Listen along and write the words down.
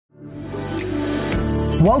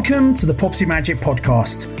Welcome to the Property Magic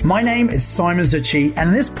Podcast. My name is Simon Zucchi, and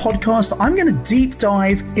in this podcast, I'm going to deep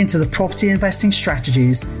dive into the property investing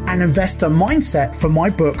strategies and investor mindset from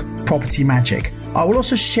my book, Property Magic. I will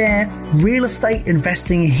also share real estate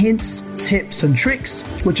investing hints, tips, and tricks,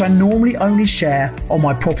 which I normally only share on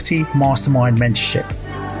my Property Mastermind mentorship.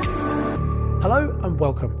 Hello and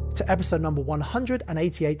welcome to episode number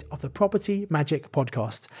 188 of the Property Magic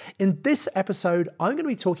Podcast. In this episode, I'm going to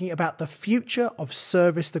be talking about the future of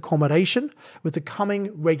serviced accommodation with the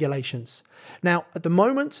coming regulations. Now, at the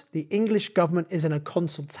moment, the English government is in a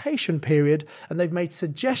consultation period and they've made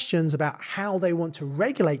suggestions about how they want to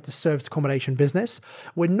regulate the serviced accommodation business.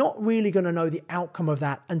 We're not really going to know the outcome of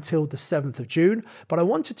that until the 7th of June, but I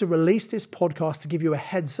wanted to release this podcast to give you a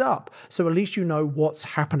heads up so at least you know what's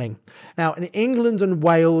happening. Now, in England and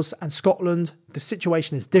Wales and Scotland, the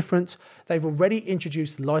situation is different. They've already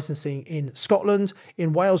introduced licensing in Scotland.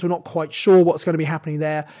 In Wales, we're not quite sure what's going to be happening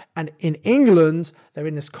there. And in England, they're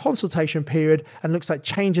in this consultation period and looks like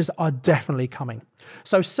changes are definitely coming.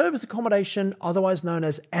 So serviced accommodation, otherwise known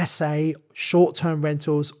as SA, short-term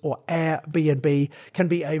rentals, or Airbnb, can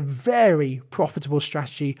be a very profitable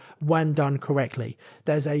strategy when done correctly.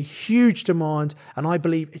 There's a huge demand, and I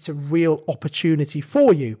believe it's a real opportunity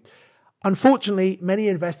for you. Unfortunately, many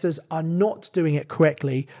investors are not doing it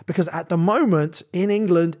correctly because at the moment in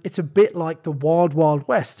England, it's a bit like the wild, wild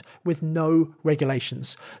west with no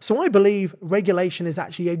regulations. So I believe regulation is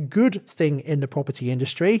actually a good thing in the property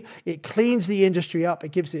industry. It cleans the industry up.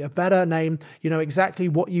 It gives it a better name. You know exactly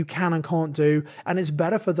what you can and can't do. And it's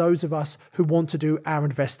better for those of us who want to do our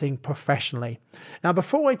investing professionally. Now,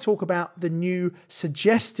 before I talk about the new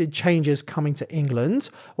suggested changes coming to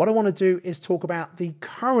England, what I want to do is talk about the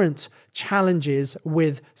current challenges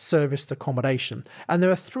with serviced accommodation. And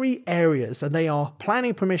there are three areas, and they are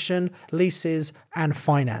planning permission, leases, and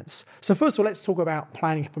finance. So first of all, let's talk about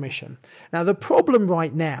planning permission. Now, the problem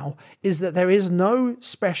right now is that there is no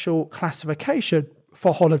special classification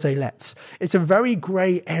for holiday lets. It's a very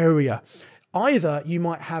grey area. Either you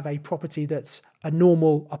might have a property that's a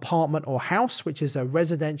normal apartment or house, which is a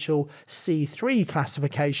residential C3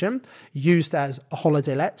 classification used as a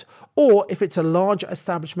holiday let, or if it's a larger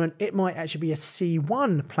establishment, it might actually be a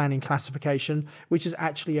C1 planning classification, which is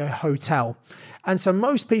actually a hotel. And so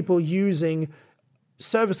most people using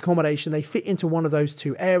serviced accommodation, they fit into one of those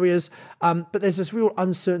two areas, but there's this real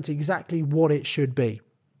uncertainty exactly what it should be.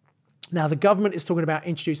 Now, the government is talking about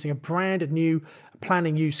introducing a brand new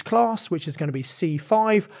planning use class, which is going to be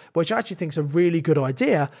C5, which I actually think is a really good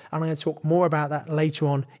idea. And I'm going to talk more about that later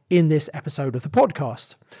on in this episode of the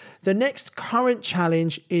podcast. The next current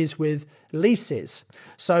challenge is with leases.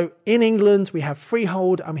 So in England, we have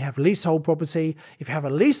freehold and we have leasehold property. If you have a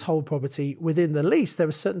leasehold property, within the lease, there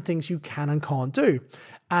are certain things you can and can't do.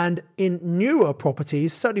 And in newer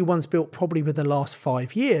properties, certainly ones built probably within the last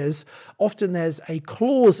 5 years, often there's a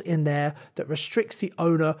clause in there that restricts the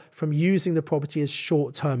owner from using the property as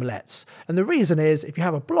short-term lets. And the reason is if you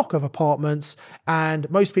have a block of apartments and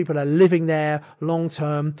most people are living there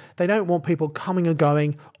long-term, they don't want people coming and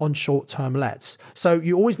going on short-term lets. So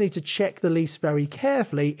you always need to check the lease very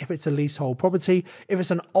carefully if it's a leasehold property. If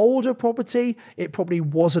it's an older property, it probably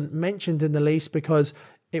wasn't mentioned in the lease because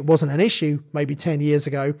it wasn't an issue maybe 10 years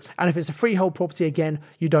ago. And if it's a freehold property, again,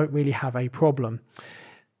 you don't really have a problem.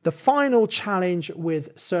 The final challenge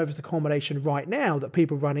with serviced accommodation right now that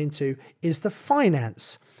people run into is the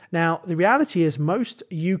finance. Now, the reality is most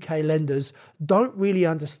UK lenders don't really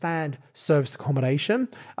understand serviced accommodation.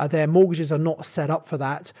 Their mortgages are not set up for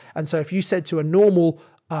that. And so if you said to a normal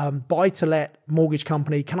buy-to-let mortgage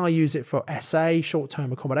company, can I use it for SA,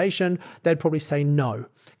 short-term accommodation? They'd probably say no.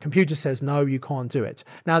 Computer says no, you can't do it.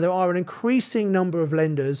 Now, there are an increasing number of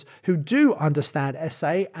lenders who do understand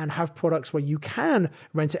SA and have products where you can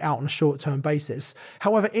rent it out on a short-term basis.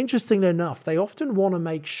 However, interestingly enough, they often want to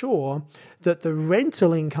make sure that the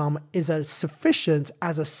rental income is as sufficient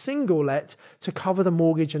as a single let to cover the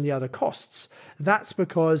mortgage and the other costs. That's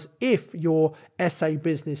because if your SA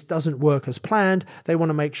business doesn't work as planned, they want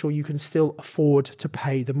to make sure you can still afford to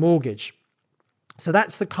pay the mortgage. So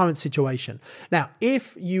that's the current situation. Now,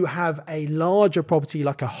 if you have a larger property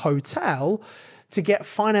like a hotel, to get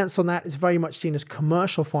finance on that is very much seen as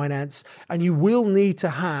commercial finance, and you will need to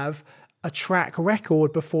have a track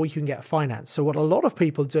record before you can get finance. So what a lot of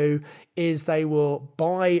people do is they will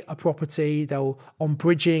buy a property, they'll on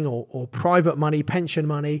bridging or private money, pension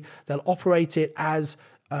money, they'll operate it as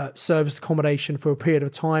serviced accommodation for a period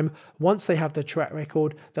of time. Once they have the track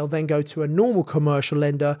record, they'll then go to a normal commercial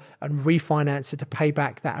lender and refinance it to pay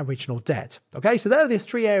back that original debt. Okay, so there are the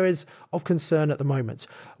three areas of concern at the moment.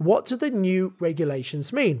 What do the new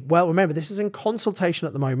regulations mean? Well, remember, this is in consultation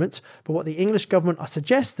at the moment, but what the English government are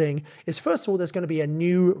suggesting is, first of all, there's going to be a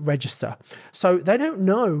new register. So they don't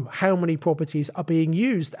know how many properties are being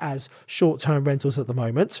used as short-term rentals at the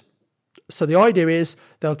moment. So the idea is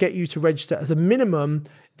they'll get you to register as a minimum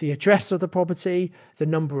the address of the property, the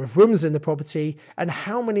number of rooms in the property, and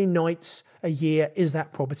how many nights a year is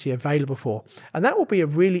that property available for. And that will be a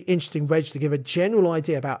really interesting reg to give a general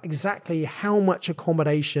idea about exactly how much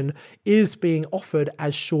accommodation is being offered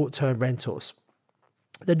as short-term rentals.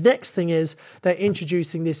 The next thing is they're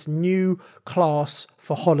introducing this new class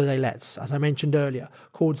for holiday lets, as I mentioned earlier,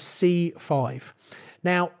 called C5.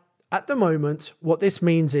 Now, at the moment, what this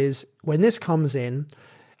means is when this comes in,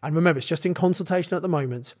 and remember, it's just in consultation at the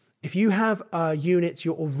moment, if you have a unit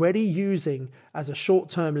you're already using as a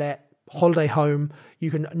short-term let holiday home, you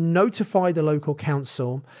can notify the local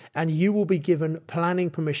council and you will be given planning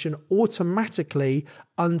permission automatically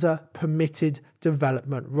under permitted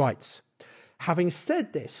development rights. Having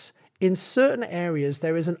said this, in certain areas,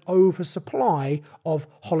 there is an oversupply of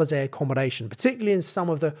holiday accommodation, particularly in some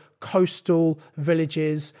of the coastal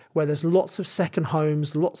villages where there's lots of second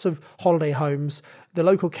homes, lots of holiday homes. The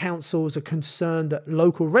local councils are concerned that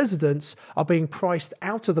local residents are being priced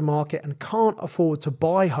out of the market and can't afford to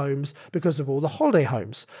buy homes because of all the holiday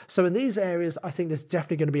homes. So in these areas, I think there's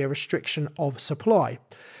definitely going to be a restriction of supply.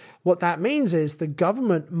 What that means is the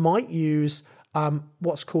government might use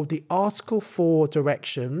what's called the Article 4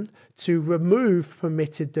 direction to remove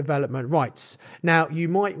permitted development rights. Now, you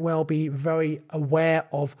might well be very aware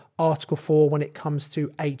of Article 4 when it comes to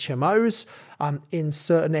HMOs. In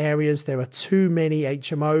certain areas, there are too many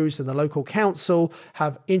HMOs, and the local council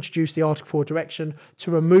have introduced the Article 4 direction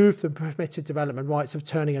to remove the permitted development rights of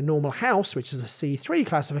turning a normal house, which is a C3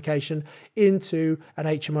 classification, into an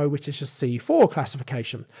HMO, which is a C4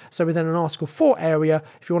 classification. So within an Article 4 area,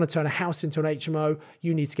 if you want to turn a house into an HMO,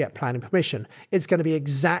 you need to get planning permission. It's going to be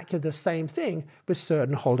exactly the same thing with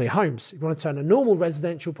certain holiday homes. If you want to turn a normal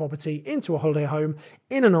residential property into a holiday home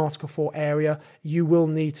in an Article 4 area, you will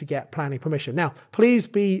need to get planning permission. Now, please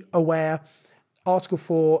be aware, Article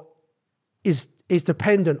 4 is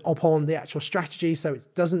dependent upon the actual strategy, so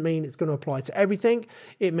it doesn't mean it's going to apply to everything.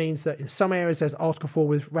 It means that in some areas there's Article 4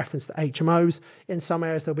 with reference to HMOs. In some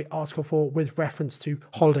areas there'll be Article 4 with reference to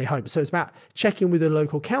holiday homes. So it's about checking with the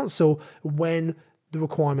local council when the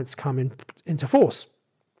requirements come into force.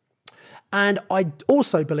 And I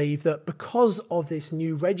also believe that because of this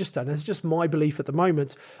new register, and it's just my belief at the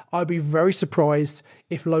moment, I'd be very surprised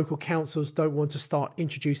if local councils don't want to start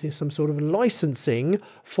introducing some sort of licensing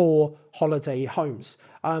for holiday homes.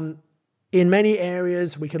 In many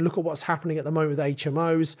areas, we can look at what's happening at the moment with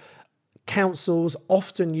HMOs. Councils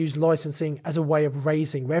often use licensing as a way of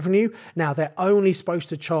raising revenue. Now, they're only supposed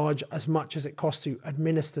to charge as much as it costs to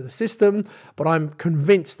administer the system, but I'm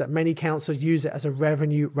convinced that many councils use it as a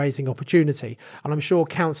revenue-raising opportunity. And I'm sure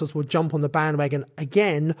councils will jump on the bandwagon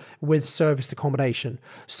again with serviced accommodation.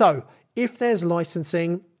 So, if there's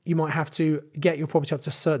licensing, you might have to get your property up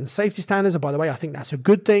to certain safety standards. And by the way, I think that's a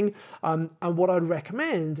good thing. And what I'd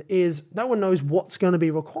recommend is, no one knows what's going to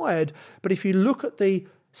be required, but if you look at the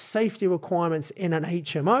safety requirements in an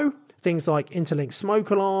HMO, things like interlinked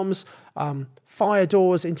smoke alarms, fire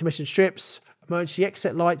doors, intermittent strips, emergency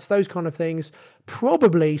exit lights, those kind of things,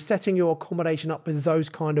 probably setting your accommodation up with those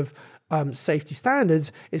kind of safety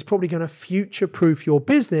standards is probably going to future-proof your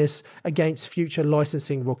business against future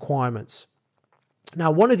licensing requirements. Now,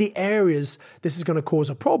 one of the areas this is going to cause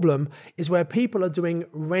a problem is where people are doing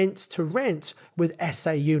rent to rent with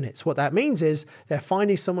SA units. What that means is they're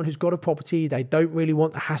finding someone who's got a property, they don't really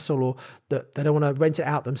want the hassle or that they don't want to rent it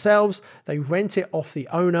out themselves. They rent it off the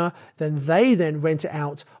owner, they rent it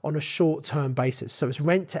out on a short-term basis. So it's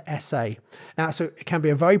rent to SA. Now, so it can be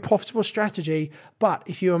a very profitable strategy, but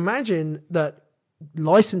if you imagine that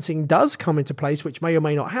licensing does come into place, which may or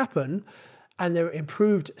may not happen, and there are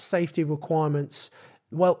improved safety requirements,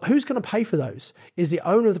 well, who's going to pay for those? Is the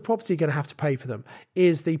owner of the property going to have to pay for them?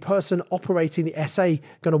 Is the person operating the SA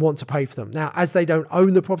going to want to pay for them? Now, as they don't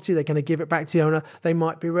own the property, they're going to give it back to the owner. They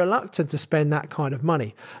might be reluctant to spend that kind of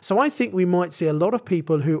money. So I think we might see a lot of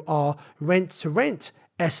people who are rent-to-rent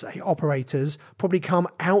SA operators probably come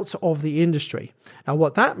out of the industry. Now,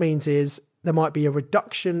 what that means is there might be a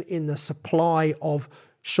reduction in the supply of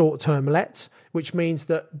short-term lets, which means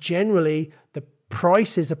that generally the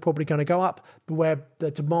prices are probably going to go up where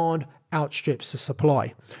the demand outstrips the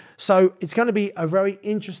supply. So it's going to be a very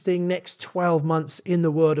interesting next 12 months in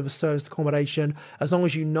the world of a serviced accommodation. As long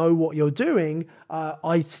as you know what you're doing,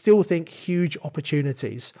 I still think huge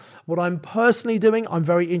opportunities. What I'm personally doing, I'm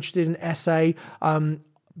very interested in SA.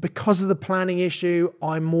 Because of the planning issue,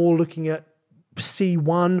 I'm more looking at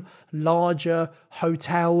C1, larger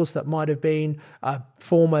hotels that might have been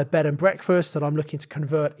former bed and breakfast that I'm looking to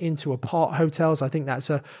convert into apart hotels. I think that's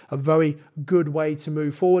a very good way to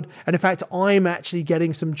move forward. And in fact, I'm actually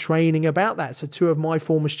getting some training about that. So 2 of my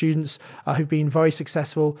former students who've been very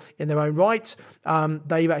successful in their own right,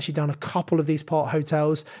 they've actually done a couple of these part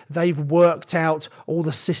hotels. They've worked out all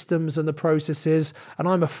the systems and the processes. And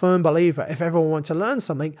I'm a firm believer, if everyone wants to learn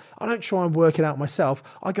something, I don't try and work it out myself.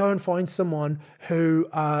 I go and find someone who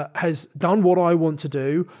has done what I want to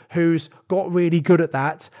do, who's got really good at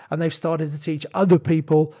that, and they've started to teach other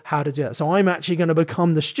people how to do it. So I'm actually going to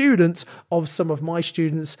become the student of some of my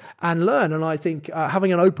students and learn. And I think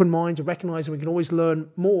having an open mind and recognizing we can always learn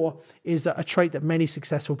more is a trait that many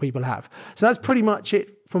successful people have. So that's pretty much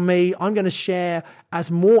it from me. I'm going to share as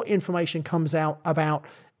more information comes out about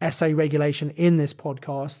SA regulation in this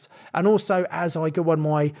podcast. And also, as I go on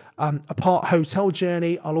my apart hotel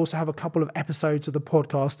journey, I'll also have a couple of episodes of the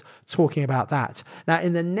podcast talking about that. Now,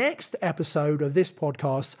 in the next episode of this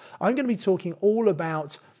podcast, I'm going to be talking all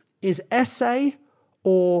about, is SA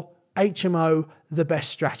or HMO the best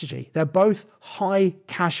strategy? They're both high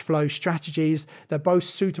cash flow strategies. They're both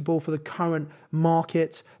suitable for the current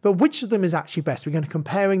market, but which of them is actually best? We're going to be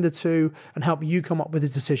comparing the two and help you come up with a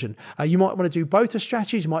decision. You might want to do both the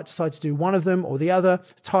strategies. You might decide to do one of them or the other.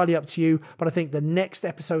 It's entirely up to you. But I think the next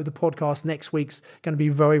episode of the podcast next week's going to be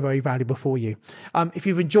very, very valuable for you. If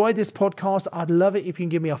you've enjoyed this podcast, I'd love it if you can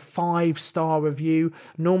give me a 5-star review.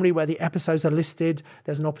 Normally where the episodes are listed,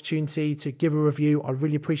 there's an opportunity to give a review. I'd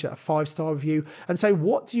really appreciate a 5-star review and say,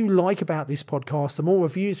 what do you like about this podcast? The more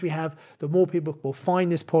reviews we have, the more people will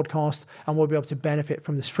find this podcast and we'll be able to benefit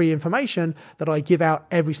from this free information that I give out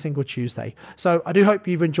every single Tuesday. So I do hope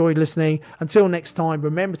you've enjoyed listening. Until next time,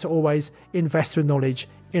 remember to always invest with knowledge,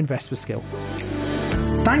 invest with skill.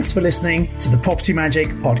 Thanks for listening to the Property Magic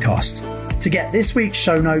podcast. To get this week's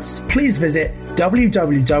show notes, please visit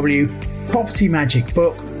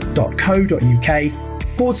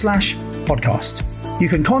www.propertymagicbook.co.uk/podcast. You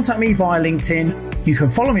can contact me via LinkedIn, you can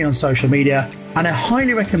follow me on social media, and I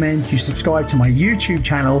highly recommend you subscribe to my YouTube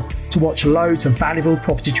channel to watch loads of valuable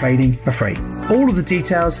property trading for free. All of the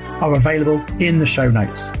details are available in the show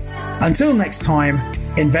notes. Until next time,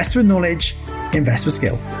 invest with knowledge, invest with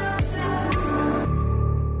skill.